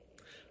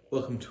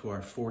Welcome to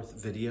our fourth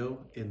video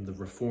in the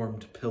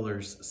Reformed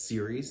Pillars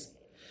series.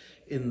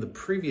 In the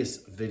previous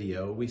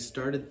video, we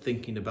started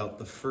thinking about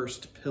the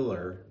first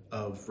pillar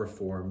of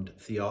Reformed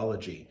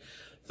theology,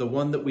 the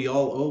one that we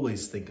all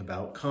always think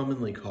about,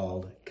 commonly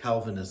called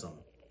Calvinism.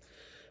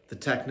 The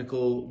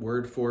technical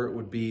word for it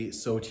would be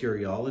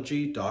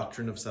soteriology,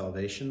 doctrine of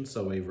salvation,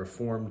 so a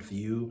Reformed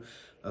view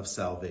of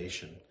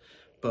salvation.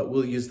 But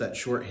we'll use that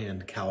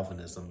shorthand,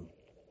 Calvinism.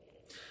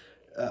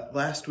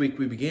 Last week,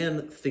 we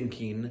began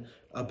thinking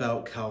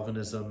about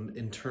Calvinism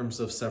in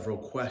terms of several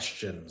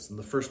questions. And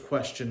the first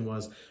question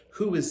was,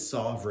 who is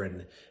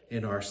sovereign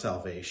in our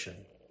salvation?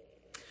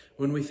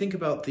 When we think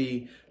about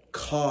the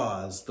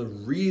cause, the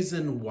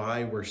reason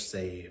why we're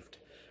saved,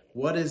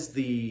 what is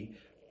the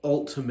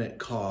ultimate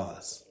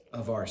cause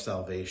of our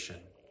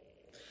salvation?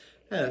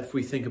 If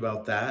we think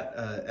about that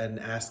and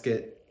ask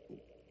it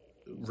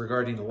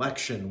regarding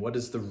election, what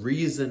is the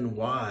reason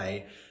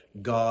why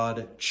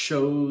God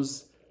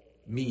chose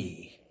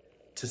me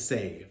to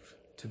save,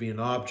 to be an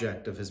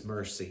object of his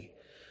mercy?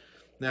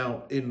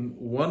 Now, in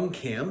one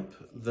camp,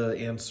 the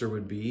answer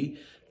would be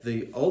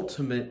the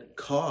ultimate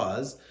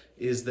cause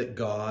is that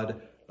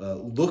God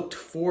looked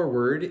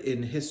forward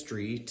in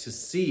history to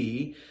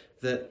see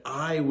that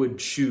I would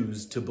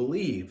choose to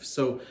believe.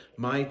 So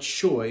my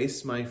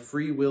choice, my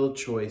free will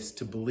choice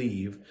to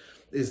believe,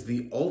 is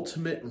the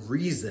ultimate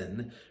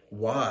reason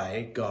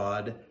why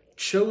God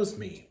chose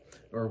me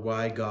or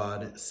why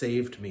God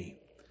saved me.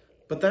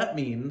 But that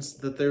means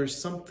that there's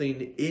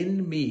something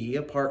in me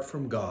apart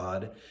from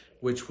God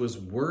which was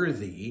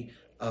worthy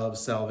of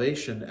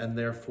salvation, and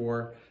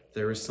therefore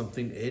there is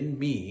something in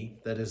me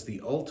that is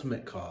the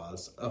ultimate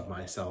cause of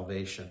my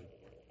salvation.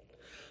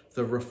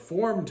 The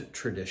Reformed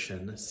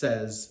tradition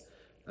says,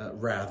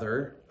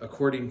 rather,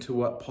 according to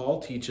what Paul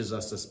teaches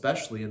us,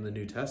 especially in the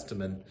New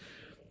Testament,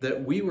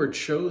 that we were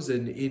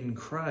chosen in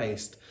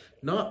Christ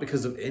not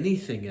because of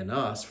anything in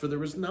us, for there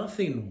was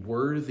nothing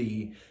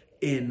worthy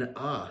in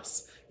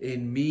us.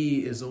 In me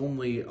is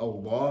only a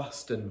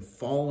lost and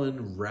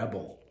fallen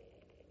rebel.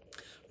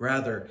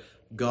 Rather,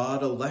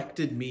 God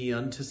elected me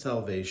unto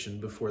salvation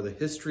before the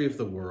history of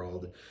the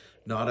world,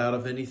 not out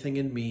of anything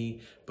in me,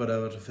 but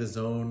out of his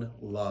own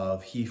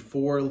love. He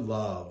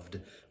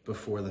foreloved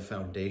before the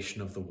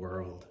foundation of the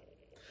world.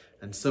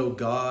 And so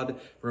God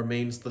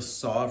remains the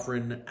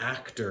sovereign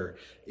actor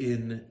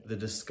in the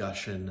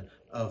discussion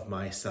of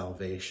my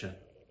salvation.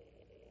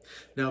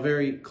 Now,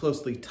 very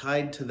closely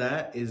tied to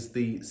that is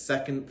the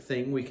second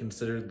thing we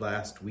considered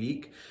last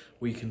week.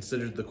 We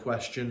considered the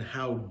question,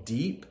 how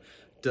deep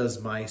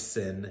does my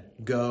sin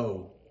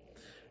go?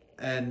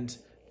 And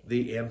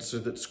the answer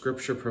that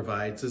Scripture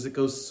provides is it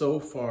goes so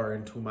far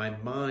into my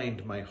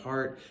mind, my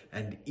heart,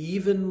 and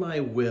even my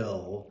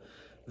will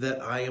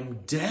that I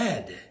am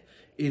dead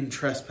in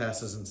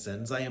trespasses and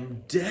sins. I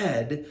am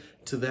dead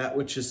to that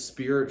which is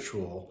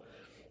spiritual.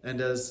 And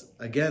as,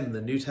 again,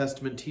 the New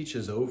Testament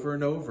teaches over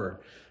and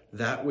over,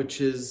 that which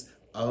is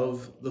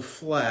of the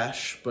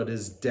flesh but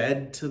is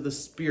dead to the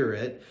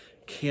spirit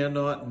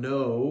cannot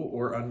know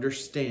or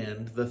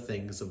understand the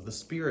things of the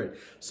spirit.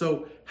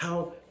 So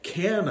how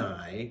can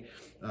I,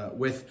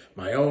 with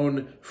my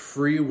own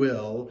free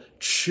will,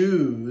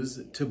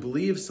 choose to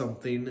believe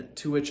something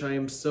to which I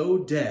am so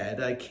dead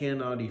I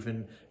cannot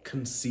even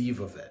conceive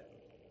of it?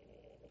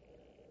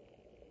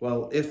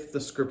 Well, if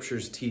the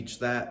scriptures teach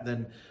that,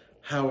 then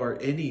how are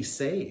any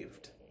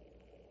saved?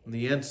 And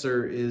the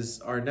answer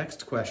is our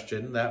next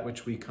question, that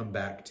which we come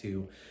back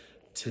to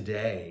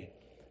today,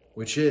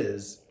 which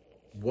is,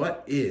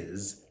 what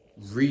is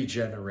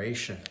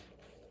regeneration?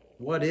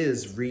 What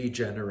is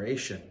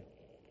regeneration?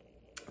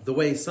 The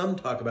way some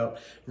talk about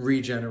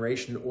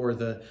regeneration or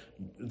the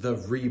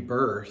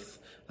rebirth,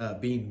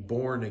 being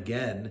born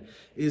again,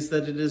 is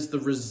that it is the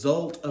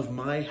result of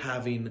my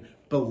having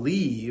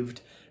believed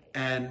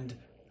and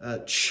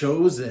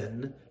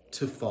chosen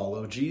to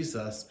follow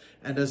Jesus.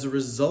 And as a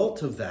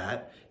result of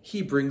that,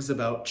 he brings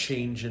about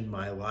change in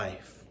my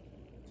life.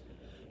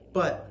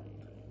 But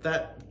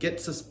that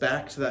gets us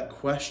back to that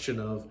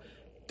question of,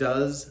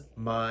 does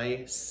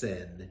my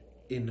sin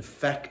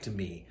infect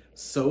me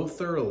so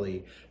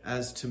thoroughly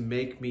as to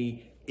make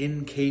me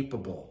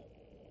incapable?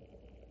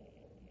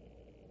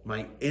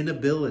 My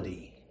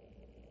inability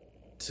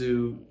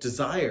to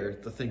desire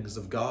the things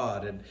of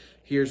God. And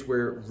here's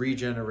where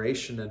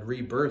regeneration and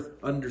rebirth,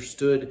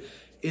 understood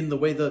in the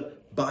way the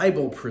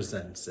Bible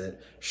presents it,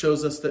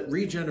 shows us that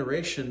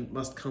regeneration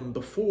must come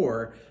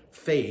before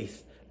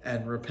faith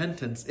and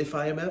repentance if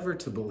I am ever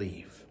to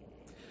believe.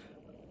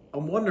 A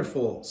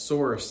wonderful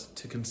source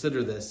to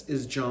consider this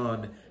is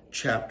John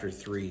chapter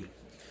 3.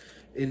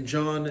 In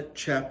John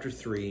chapter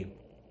 3,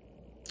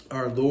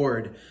 our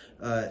Lord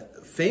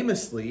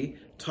famously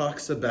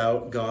talks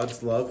about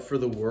God's love for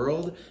the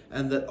world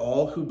and that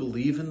all who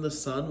believe in the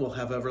Son will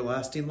have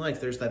everlasting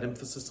life. There's that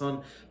emphasis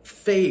on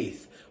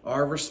faith,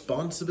 our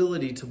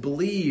responsibility to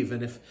believe.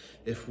 And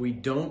if we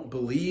don't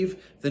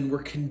believe, then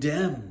we're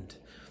condemned.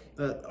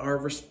 Our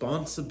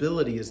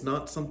responsibility is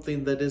not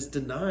something that is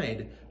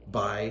denied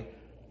by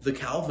the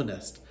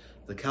Calvinist.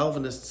 The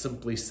Calvinist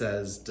simply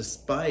says,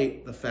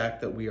 despite the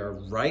fact that we are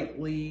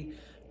rightly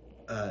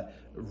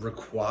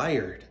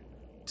required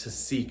to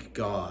seek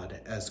God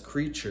as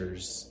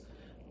creatures,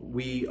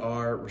 we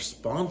are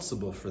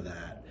responsible for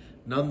that.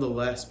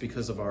 Nonetheless,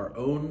 because of our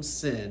own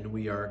sin,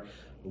 we are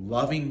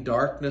loving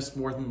darkness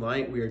more than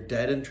light. We are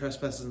dead in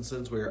trespasses and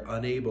sins. We are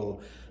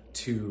unable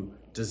to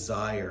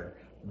desire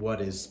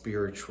what is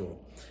spiritual.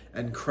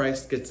 And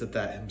Christ gets at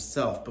that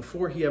himself.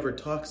 Before he ever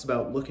talks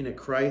about looking at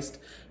Christ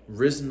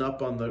raised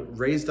up on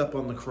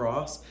the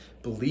cross,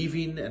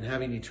 believing and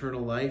having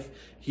eternal life,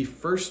 he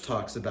first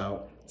talks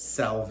about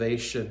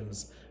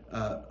salvation's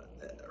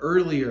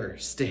earlier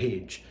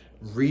stage,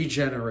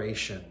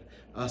 regeneration,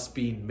 us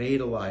being made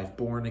alive,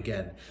 born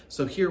again.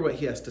 So hear what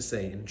he has to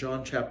say in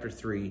John chapter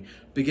 3,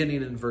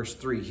 beginning in verse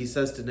 3. He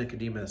says to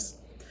Nicodemus,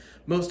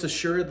 "Most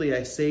assuredly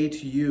I say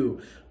to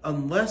you,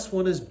 unless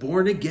one is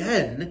born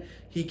again,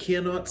 he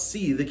cannot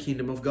see the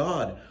kingdom of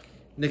God."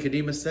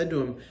 Nicodemus said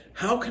to him,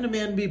 "How can a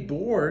man be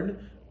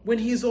born when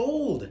he's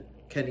old?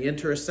 Can he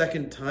enter a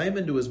second time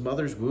into his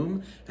mother's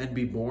womb and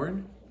be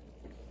born?"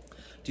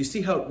 Do you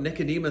see how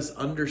Nicodemus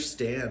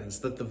understands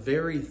that the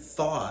very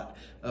thought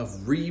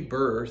of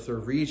rebirth or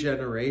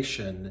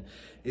regeneration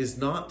is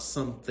not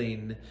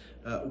something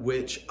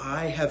which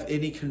I have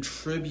any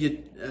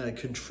contributing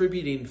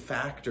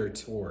factor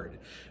toward,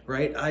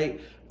 right?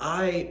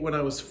 I, when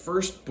I was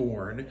first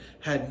born,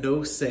 had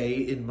no say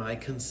in my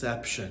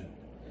conception.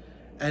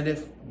 And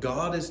if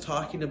God is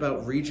talking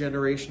about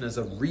regeneration as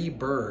a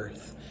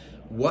rebirth,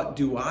 what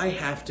do I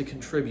have to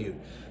contribute?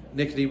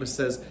 Nicodemus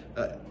says,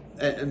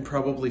 and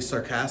probably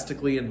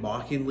sarcastically and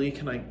mockingly,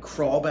 "Can I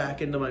crawl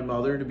back into my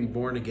mother to be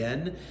born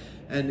again?"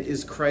 And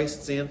is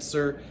Christ's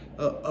answer,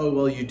 "Oh,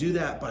 well, you do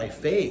that by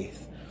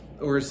faith"?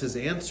 Or is his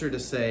answer to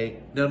say,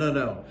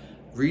 no,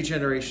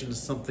 regeneration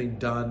is something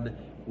done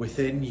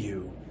within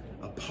you,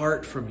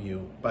 apart from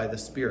you, by the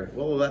Spirit?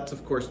 Well, that's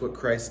of course what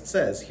Christ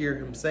says. Hear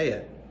him say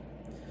it.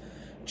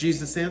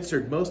 Jesus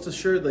answered, "Most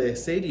assuredly I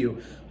say to you,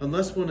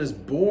 unless one is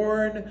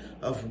born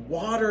of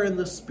water and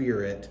the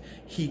Spirit,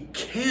 he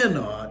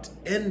cannot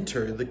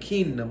enter the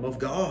kingdom of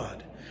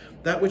God.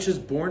 That which is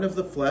born of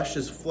the flesh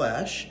is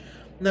flesh,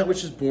 and that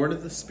which is born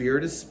of the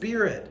Spirit is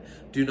spirit.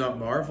 Do not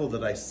marvel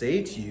that I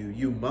say to you,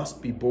 you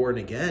must be born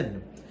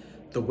again.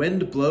 The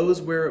wind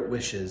blows where it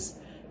wishes,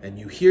 and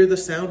you hear the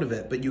sound of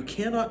it, but you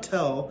cannot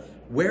tell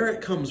where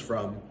it comes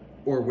from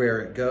or where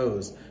it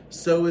goes.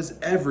 So is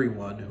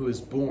everyone who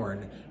is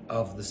born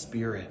of the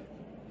Spirit."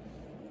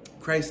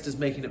 Christ is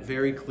making it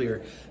very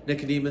clear.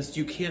 Nicodemus,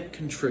 you can't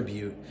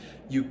contribute.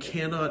 You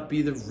cannot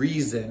be the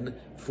reason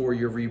for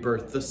your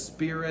rebirth. The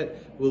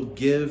Spirit will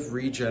give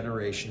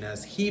regeneration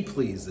as he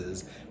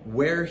pleases,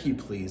 where he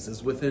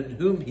pleases, within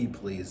whom he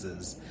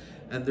pleases.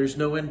 And there's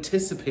no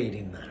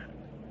anticipating that.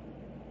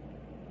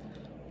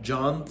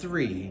 John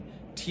 3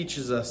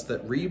 teaches us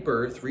that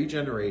rebirth,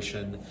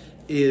 regeneration,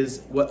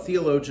 is what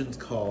theologians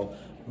call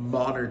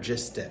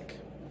monergistic.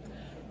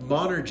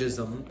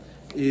 Monergism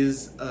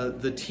is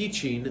the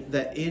teaching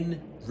that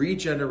in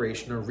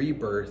regeneration or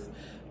rebirth,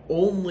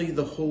 only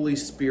the Holy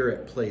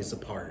Spirit plays a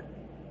part.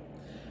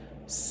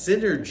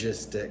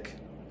 Synergistic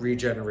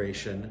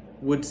regeneration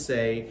would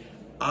say,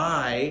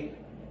 I,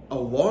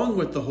 along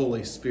with the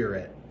Holy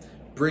Spirit,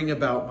 bring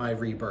about my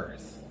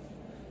rebirth.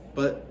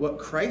 But what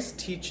Christ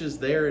teaches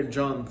there in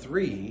John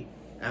 3,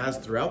 as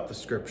throughout the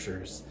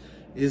scriptures,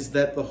 is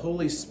that the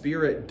Holy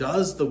Spirit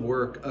does the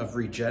work of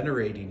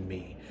regenerating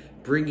me,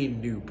 bringing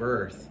new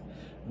birth,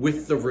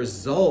 with the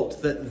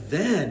result that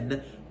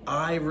then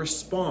I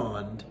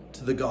respond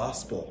to the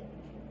gospel.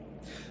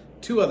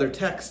 Two other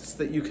texts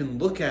that you can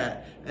look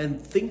at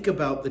and think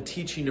about the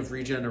teaching of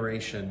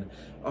regeneration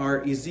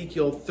are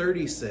Ezekiel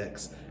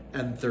 36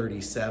 and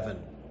 37.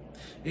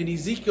 In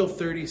Ezekiel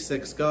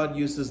 36, God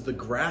uses the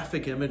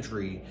graphic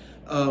imagery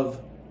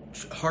of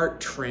heart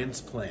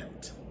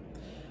transplant.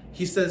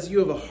 He says, you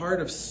have a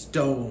heart of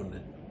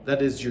stone,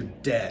 that is, you're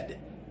dead.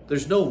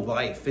 There's no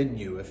life in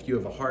you if you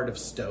have a heart of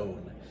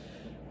stone.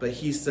 But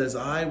he says,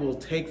 I will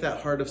take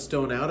that heart of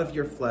stone out of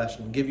your flesh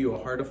and give you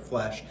a heart of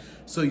flesh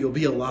so you'll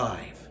be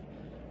alive.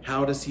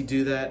 How does he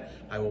do that?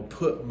 I will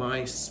put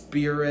my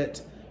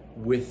spirit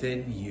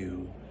within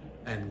you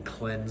and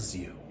cleanse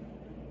you.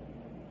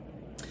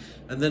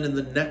 And then in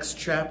the next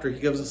chapter, he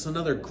gives us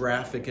another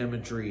graphic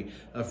imagery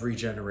of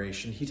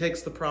regeneration. He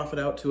takes the prophet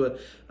out to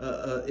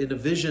in a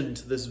vision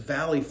to this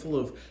valley full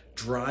of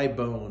dry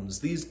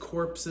bones. These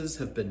corpses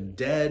have been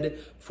dead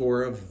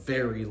for a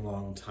very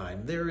long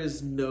time. There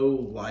is no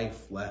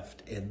life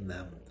left in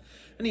them.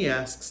 And he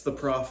asks the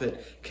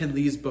prophet, can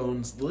these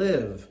bones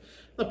live?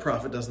 The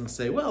prophet doesn't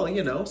say, well,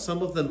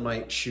 some of them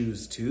might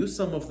choose to,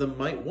 some of them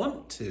might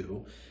want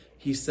to.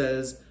 He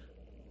says,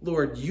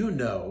 Lord, you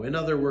know. In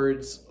other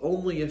words,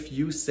 only if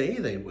you say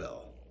they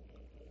will.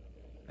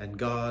 And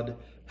God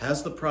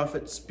has the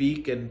prophet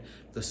speak, and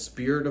the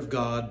Spirit of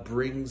God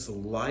brings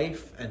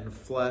life and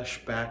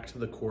flesh back to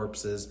the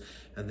corpses,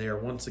 and they are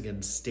once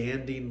again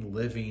standing,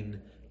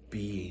 living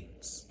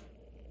beings.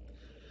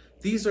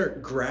 These are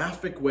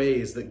graphic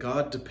ways that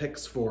God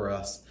depicts for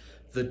us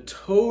the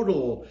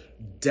total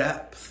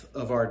depth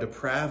of our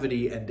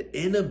depravity and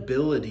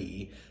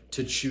inability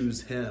to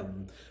choose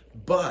him,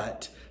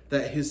 but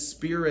that his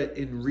Spirit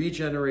in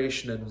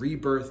regeneration and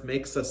rebirth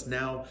makes us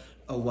now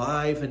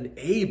alive and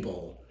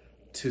able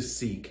to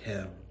seek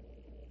him.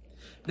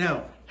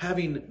 Now,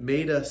 having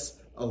made us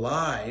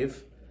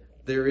alive,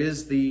 there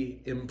is the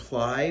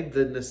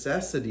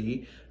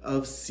necessity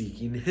of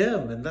seeking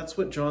him. And that's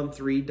what John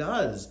 3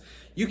 does.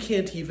 You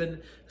can't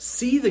even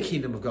see the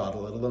kingdom of God,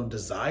 let alone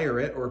desire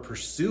it or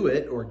pursue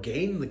it or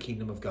gain the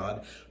kingdom of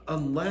God,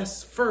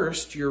 unless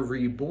first you're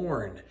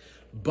reborn.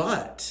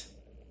 But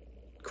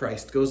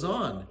Christ goes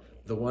on,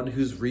 the one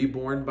who's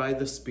reborn by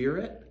the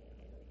Spirit,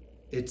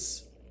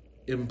 it's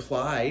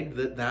implied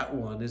that that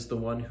one is the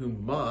one who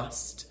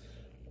must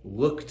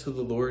look to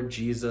the Lord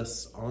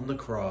Jesus on the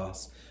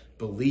cross,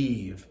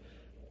 believe,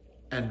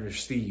 and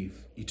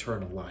receive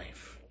eternal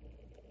life.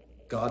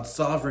 God's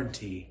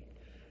sovereignty,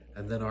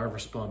 and then our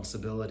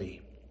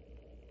responsibility.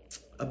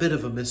 A bit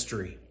of a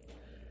mystery,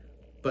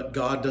 but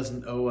God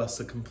doesn't owe us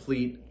a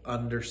complete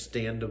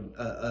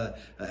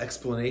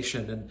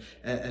explanation,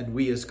 and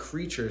we as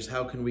creatures,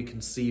 how can we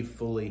conceive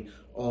fully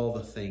all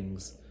the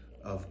things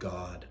of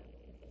God?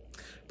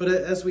 But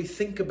as we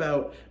think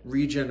about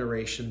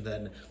regeneration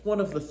then, one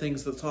of the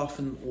things that's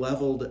often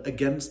leveled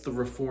against the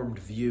Reformed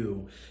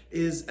view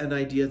is an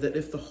idea that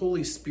if the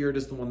Holy Spirit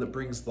is the one that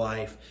brings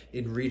life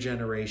in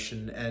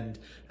regeneration and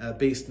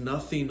based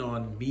nothing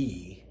on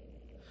me,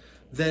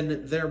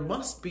 then there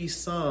must be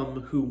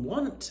some who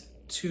want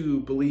to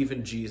believe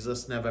in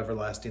Jesus and have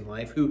everlasting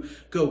life, who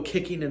go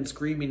kicking and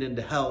screaming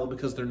into hell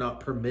because they're not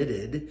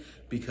permitted,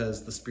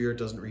 because the Spirit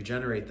doesn't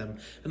regenerate them.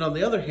 And on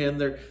the other hand,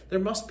 there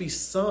must be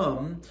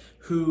some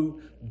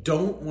who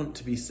don't want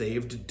to be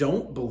saved,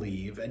 don't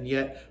believe, and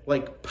yet,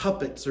 like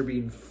puppets, are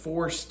being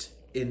forced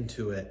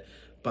into it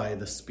by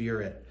the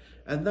Spirit.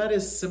 And that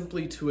is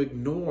simply to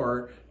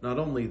ignore not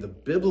only the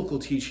biblical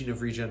teaching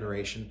of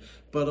regeneration,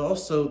 but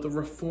also the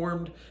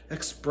Reformed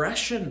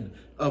expression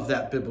of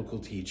that biblical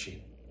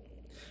teaching.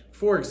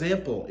 For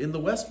example, in the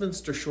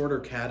Westminster Shorter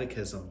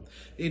Catechism,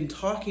 in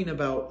talking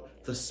about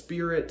the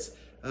Spirit's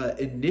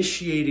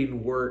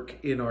initiating work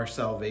in our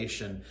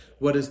salvation,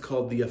 what is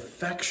called the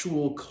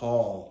effectual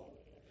call.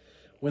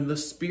 When the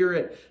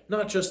Spirit,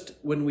 not just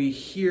when we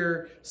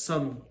hear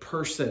some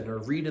person or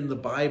read in the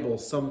Bible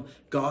some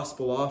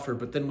gospel offer,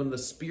 but then when the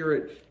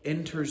Spirit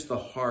enters the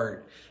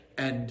heart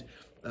and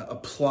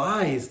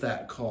applies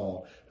that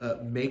call,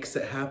 makes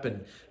it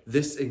happen.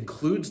 This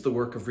includes the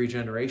work of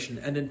regeneration.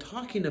 And in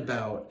talking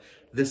about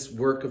this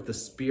work of the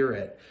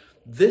Spirit,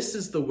 this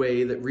is the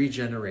way that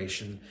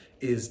regeneration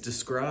is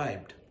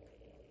described.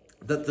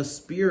 That the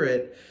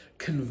Spirit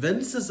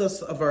convinces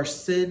us of our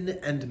sin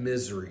and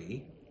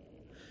misery,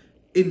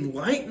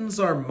 enlightens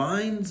our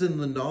minds in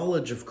the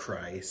knowledge of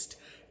Christ,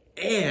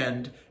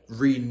 and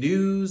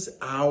renews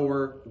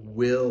our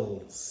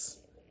wills.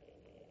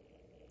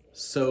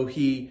 So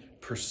he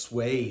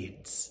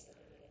persuades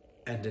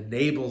and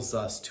enables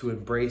us to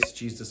embrace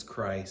Jesus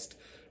Christ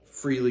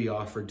freely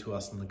offered to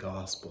us in the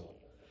gospel.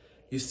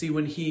 You see,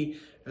 when he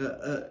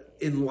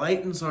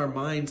enlightens our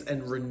minds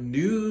and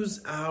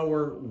renews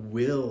our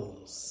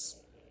wills,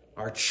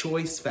 our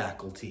choice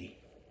faculty,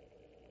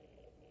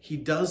 he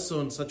does so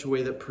in such a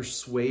way that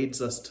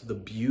persuades us to the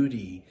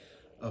beauty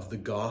of the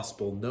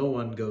gospel. No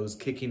one goes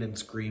kicking and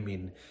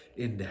screaming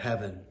into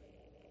heaven.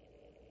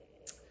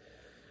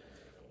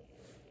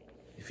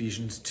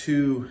 Ephesians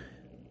 2,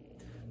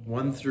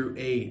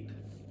 1-8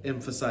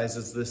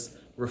 emphasizes this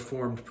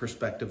Reformed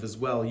perspective as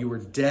well. You were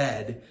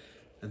dead,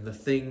 and the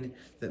thing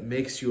that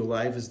makes you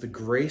alive is the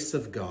grace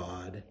of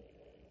God,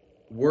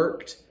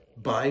 worked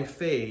by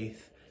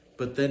faith.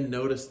 But then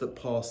notice that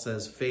Paul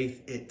says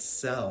faith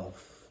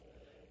itself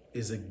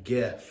is a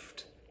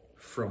gift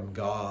from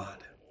God.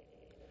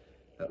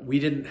 We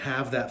didn't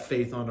have that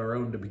faith on our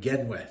own to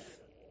begin with.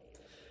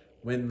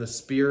 When the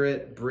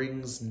Spirit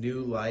brings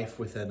new life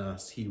within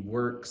us, he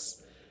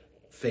works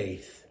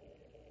faith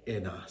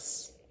in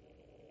us.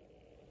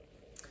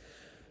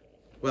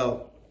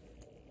 Well,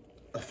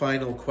 a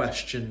final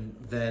question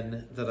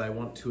then that I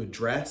want to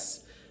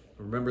address.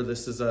 Remember,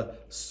 this is a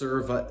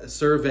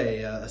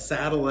survey, a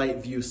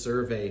satellite view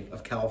survey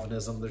of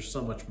Calvinism. There's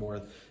so much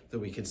more that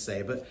we could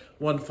say, but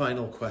one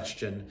final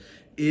question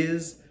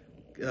is,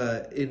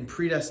 in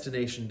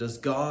predestination, does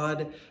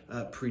God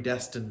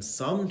predestine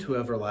some to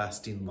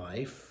everlasting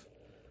life,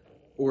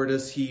 or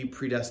does he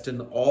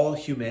predestine all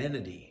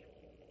humanity?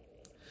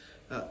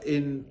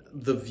 In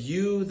the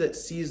view that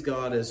sees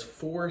God as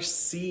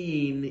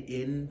foreseeing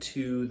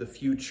into the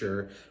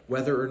future,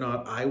 whether or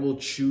not I will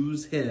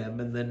choose him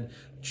and then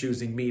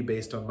choosing me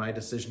based on my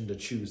decision to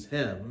choose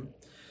him,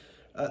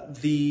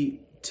 the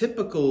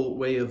typical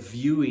way of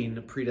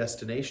viewing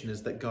predestination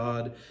is that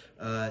God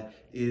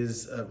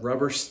is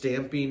rubber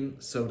stamping,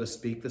 so to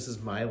speak. This is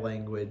my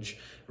language,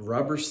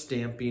 rubber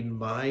stamping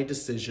my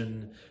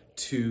decision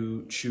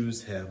to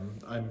choose him.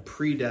 I'm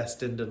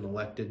predestined and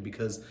elected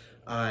because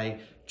I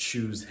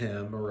choose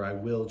him or I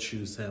will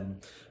choose him,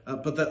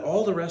 but that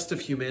all the rest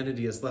of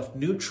humanity is left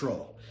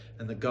neutral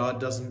and that God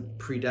doesn't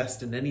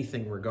predestine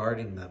anything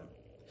regarding them.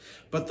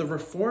 But the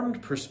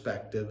Reformed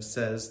perspective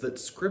says that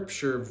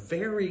Scripture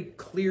very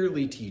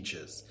clearly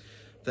teaches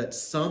that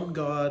some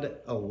God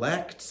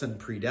elects and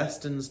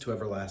predestines to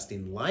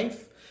everlasting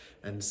life,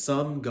 and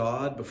some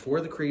God,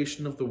 before the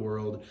creation of the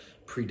world,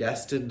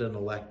 predestined and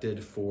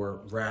elected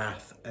for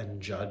wrath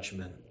and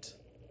judgment.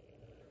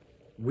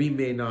 We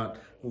may not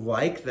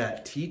like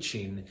that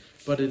teaching,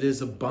 but it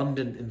is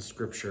abundant in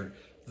Scripture.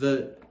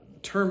 The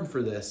term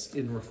for this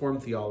in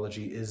Reformed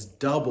theology is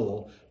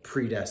double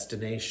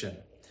predestination,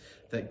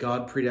 that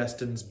God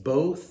predestines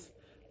both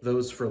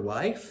those for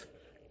life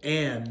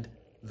and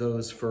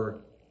those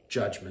for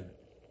judgment.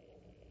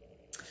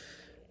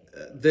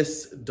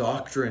 This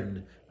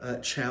doctrine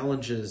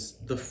challenges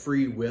the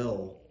free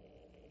will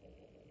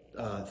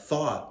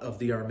thought of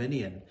the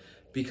Arminian,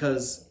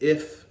 because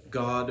if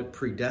God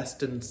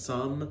predestined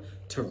some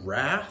to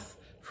wrath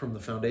from the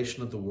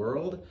foundation of the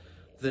world,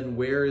 then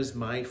where is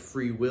my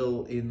free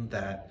will in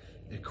that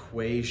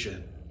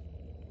equation?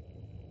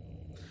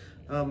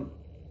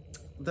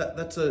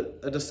 That's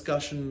a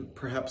discussion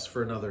perhaps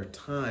for another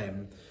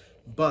time,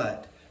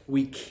 but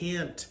we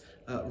can't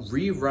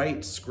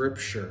rewrite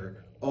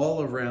Scripture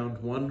all around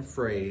one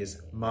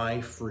phrase,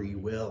 my free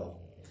will.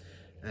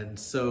 And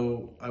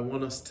so I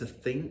want us to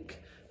think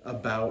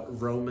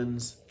about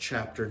Romans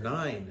chapter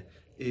 9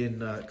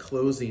 in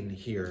closing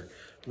here.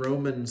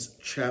 Romans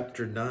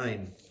chapter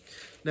 9.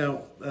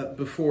 Now,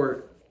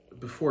 before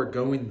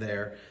going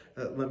there,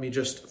 let me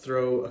just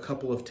throw a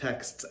couple of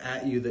texts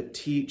at you that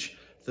teach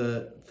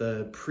the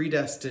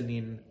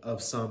predestining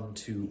of some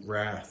to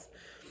wrath.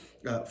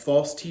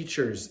 False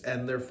teachers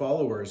and their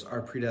followers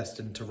are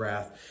predestined to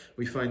wrath.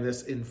 We find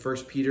this in 1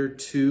 Peter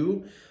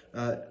 2,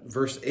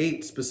 verse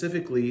 8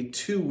 specifically,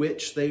 to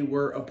which they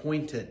were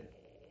appointed.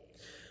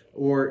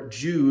 Or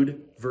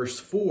Jude, verse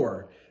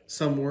 4,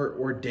 some were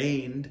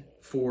ordained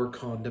for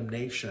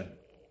condemnation.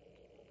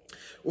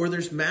 Or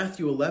there's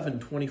Matthew 11,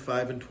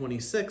 25 and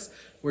 26,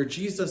 where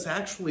Jesus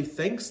actually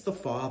thanks the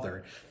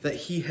Father that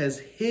he has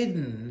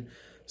hidden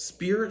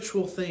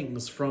spiritual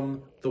things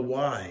from the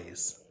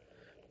wise,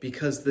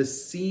 because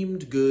this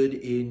seemed good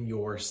in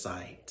your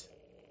sight.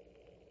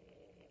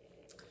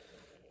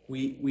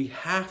 We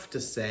have to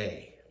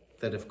say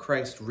that if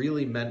Christ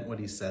really meant what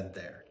he said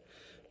there,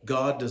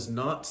 God does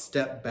not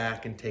step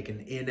back and take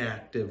an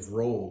inactive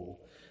role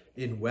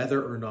in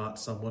whether or not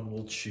someone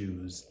will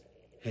choose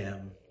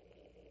him.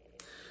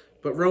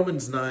 But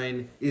Romans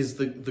 9 is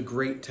the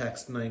great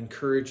text, and I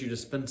encourage you to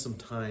spend some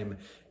time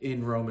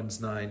in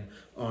Romans 9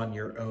 on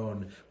your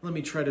own. Let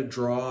me try to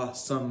draw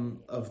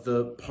some of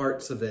the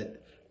parts of it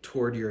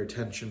toward your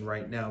attention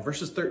right now.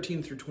 Verses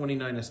 13 through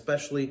 29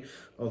 especially,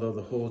 although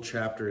the whole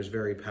chapter is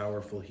very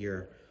powerful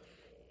here.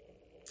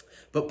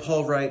 But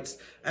Paul writes,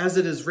 "As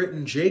it is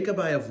written, Jacob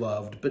I have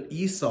loved, but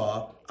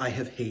Esau I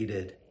have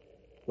hated.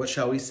 What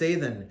shall we say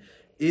then?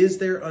 Is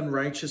there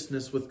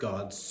unrighteousness with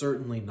God?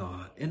 Certainly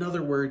not." In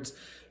other words,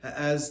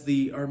 as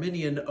the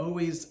Arminian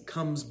always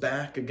comes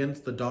back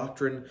against the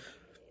doctrine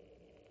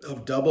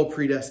of double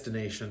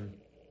predestination,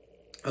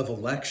 of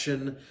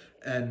election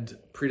and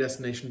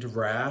predestination to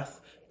wrath,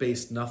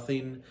 based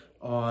nothing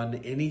on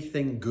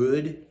anything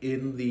good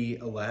in the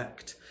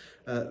elect,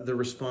 the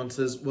response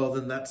is, well,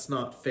 then that's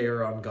not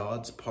fair on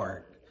God's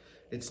part.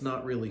 It's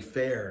not really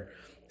fair.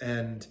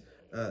 And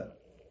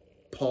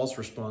Paul's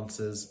response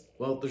is,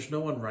 well, there's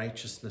no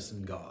unrighteousness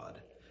in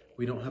God.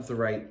 We don't have the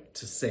right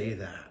to say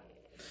that.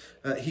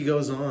 He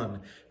goes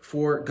on,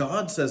 "For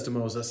God says to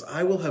Moses,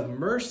 I will have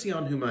mercy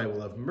on whom I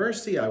will have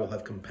mercy. I will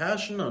have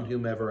compassion on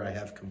whomever I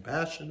have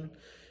compassion."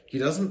 He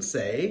doesn't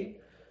say,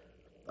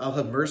 I'll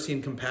have mercy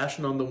and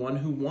compassion on the one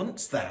who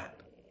wants that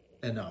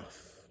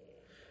enough.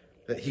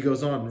 He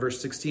goes on, verse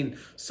 16,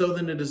 "So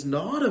then it is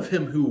not of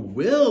him who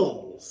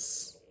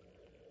wills,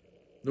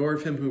 nor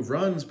of him who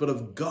runs, but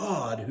of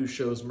God who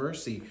shows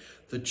mercy."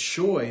 The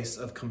choice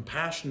of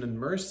compassion and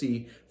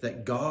mercy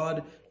that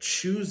God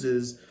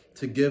chooses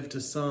to give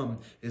to some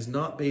is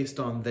not based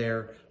on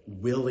their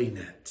willing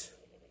it.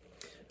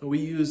 We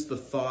use the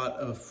thought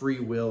of free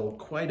will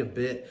quite a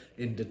bit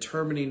in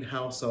determining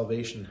how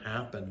salvation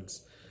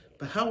happens.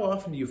 But how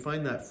often do you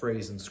find that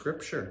phrase in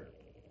Scripture?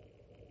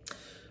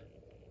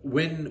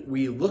 When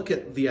we look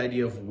at the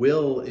idea of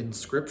will in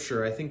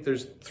Scripture, I think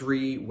there's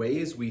three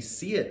ways we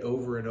see it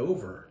over and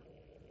over.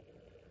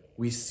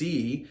 We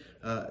see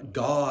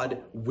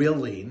God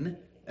willing,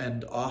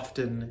 and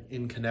often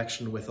in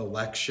connection with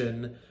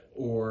election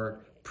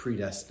or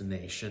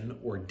predestination,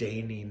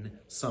 ordaining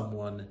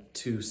someone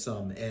to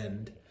some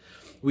end.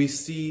 We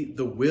see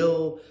the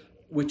will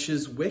which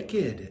is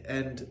wicked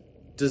and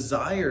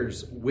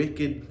desires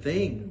wicked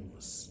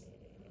things.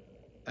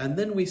 And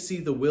then we see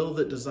the will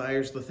that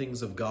desires the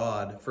things of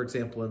God, for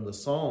example, in the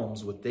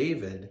Psalms with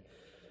David.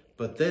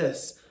 But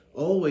this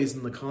always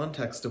in the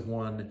context of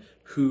one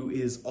who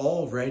is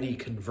already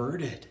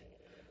converted,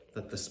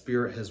 that the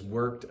Spirit has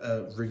worked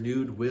a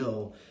renewed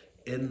will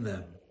in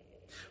them.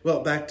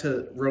 Well, back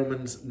to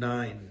Romans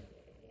 9.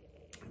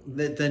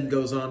 That then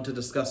goes on to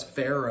discuss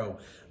Pharaoh,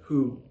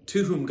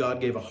 to whom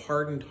God gave a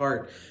hardened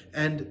heart.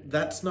 And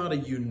that's not a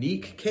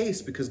unique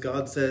case, because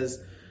God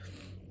says,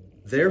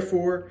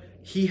 therefore,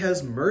 he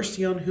has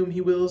mercy on whom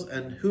he wills,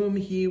 and whom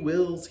he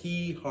wills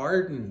he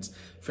hardens.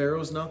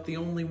 Pharaoh's not the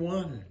only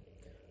one.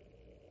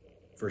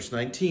 Verse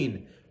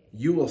 19,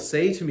 you will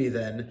say to me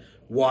then,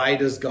 why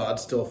does God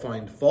still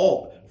find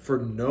fault? For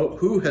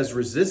who has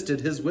resisted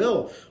his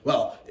will?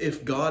 Well,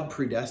 if God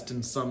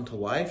predestined some to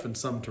life and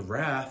some to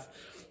wrath,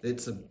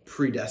 it's a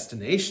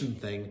predestination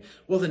thing,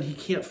 well, then he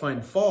can't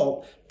find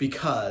fault,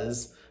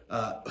 because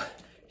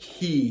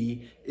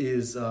he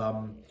is,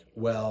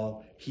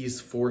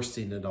 he's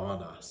forcing it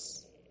on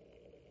us.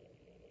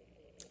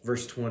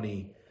 Verse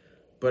 20,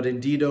 but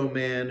indeed, O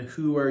man,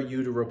 who are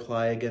you to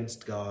reply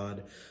against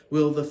God?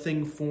 Will the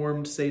thing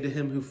formed say to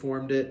him who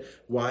formed it,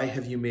 why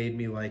have you made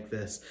me like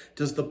this?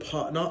 Does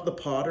not the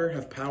potter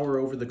have power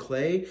over the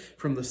clay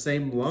from the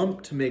same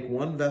lump to make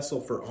one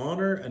vessel for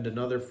honor and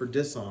another for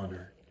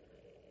dishonor?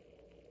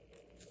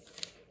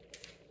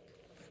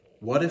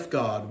 What if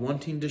God,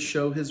 wanting to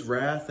show his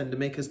wrath and to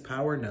make his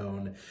power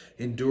known,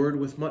 endured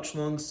with much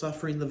long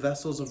suffering the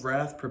vessels of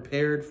wrath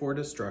prepared for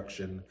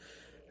destruction,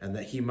 and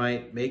that he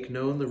might make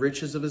known the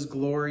riches of his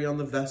glory on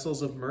the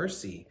vessels of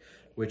mercy,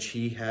 which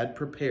he had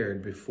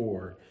prepared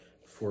before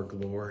for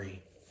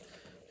glory?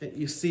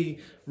 You see,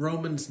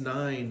 Romans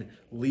 9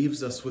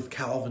 leaves us with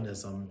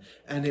Calvinism,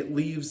 and it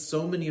leaves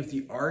so many of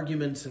the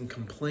arguments and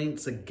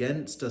complaints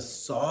against a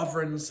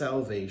sovereign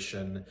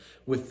salvation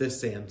with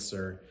this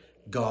answer: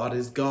 God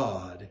is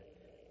God,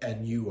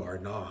 and you are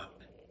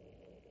not.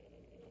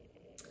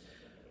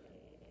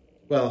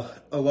 Well,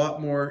 a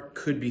lot more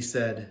could be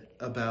said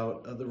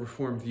about the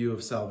Reformed view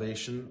of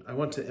salvation. I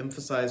want to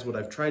emphasize what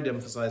I've tried to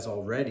emphasize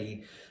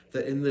already,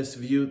 that in this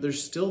view,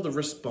 there's still the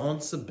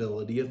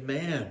responsibility of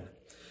man.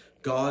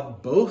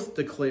 God both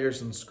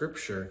declares in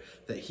Scripture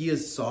that he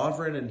is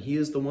sovereign and he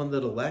is the one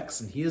that elects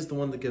and he is the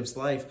one that gives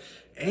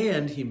life,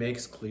 and he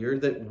makes clear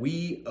that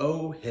we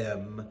owe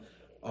him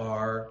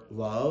our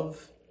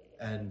love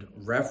and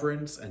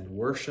reverence and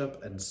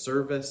worship and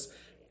service,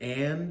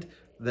 and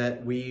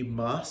that we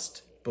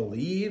must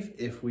believe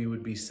if we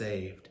would be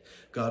saved.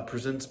 God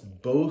presents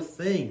both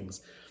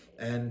things.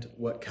 And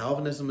what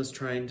Calvinism is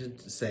trying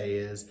to say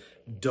is,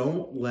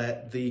 don't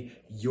let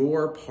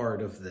your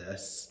part of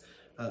this,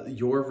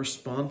 your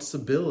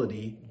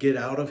responsibility, get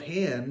out of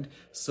hand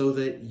so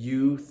that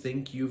you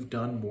think you've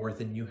done more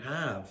than you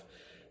have.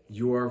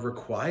 You are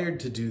required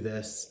to do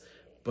this,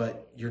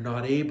 but you're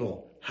not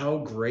able. How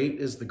great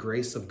is the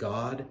grace of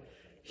God?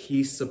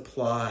 He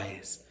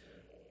supplies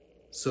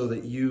so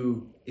that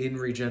you, in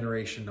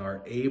regeneration,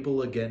 are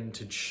able again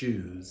to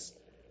choose.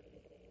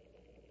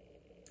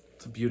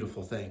 It's a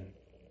beautiful thing.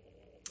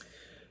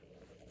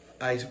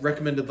 I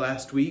recommended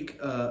last week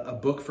a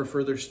book for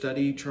further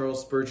study,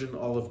 Charles Spurgeon,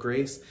 All of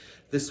Grace.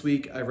 This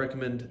week, I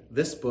recommend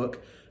this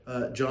book,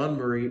 John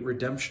Murray,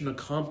 Redemption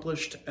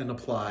Accomplished and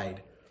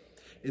Applied.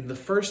 In the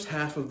first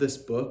half of this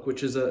book,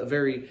 which is a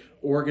very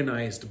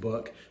organized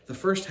book, the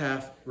first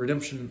half,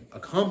 Redemption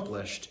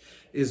Accomplished,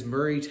 is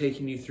Murray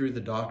taking you through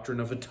the doctrine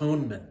of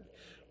atonement.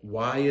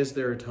 Why is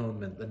there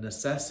atonement? The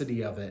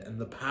necessity of it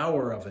and the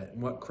power of it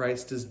and what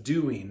Christ is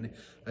doing,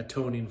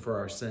 atoning for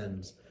our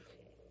sins.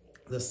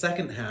 The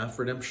second half,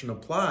 Redemption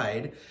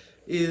Applied,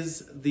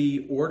 is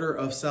the order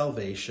of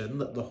salvation,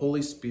 that the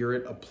Holy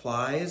Spirit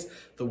applies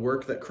the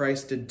work that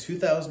Christ did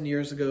 2,000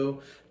 years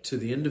ago to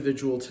the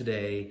individual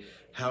today.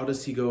 How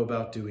does he go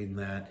about doing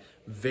that?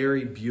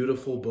 Very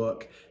beautiful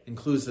book.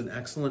 Includes an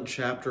excellent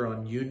chapter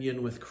on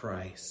union with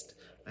Christ.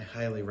 I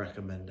highly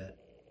recommend it.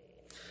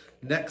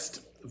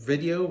 Next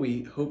video,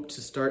 we hope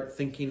to start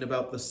thinking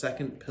about the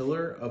second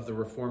pillar of the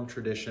Reformed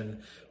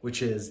tradition,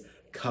 which is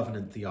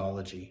covenant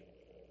theology.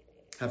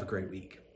 Have a great week.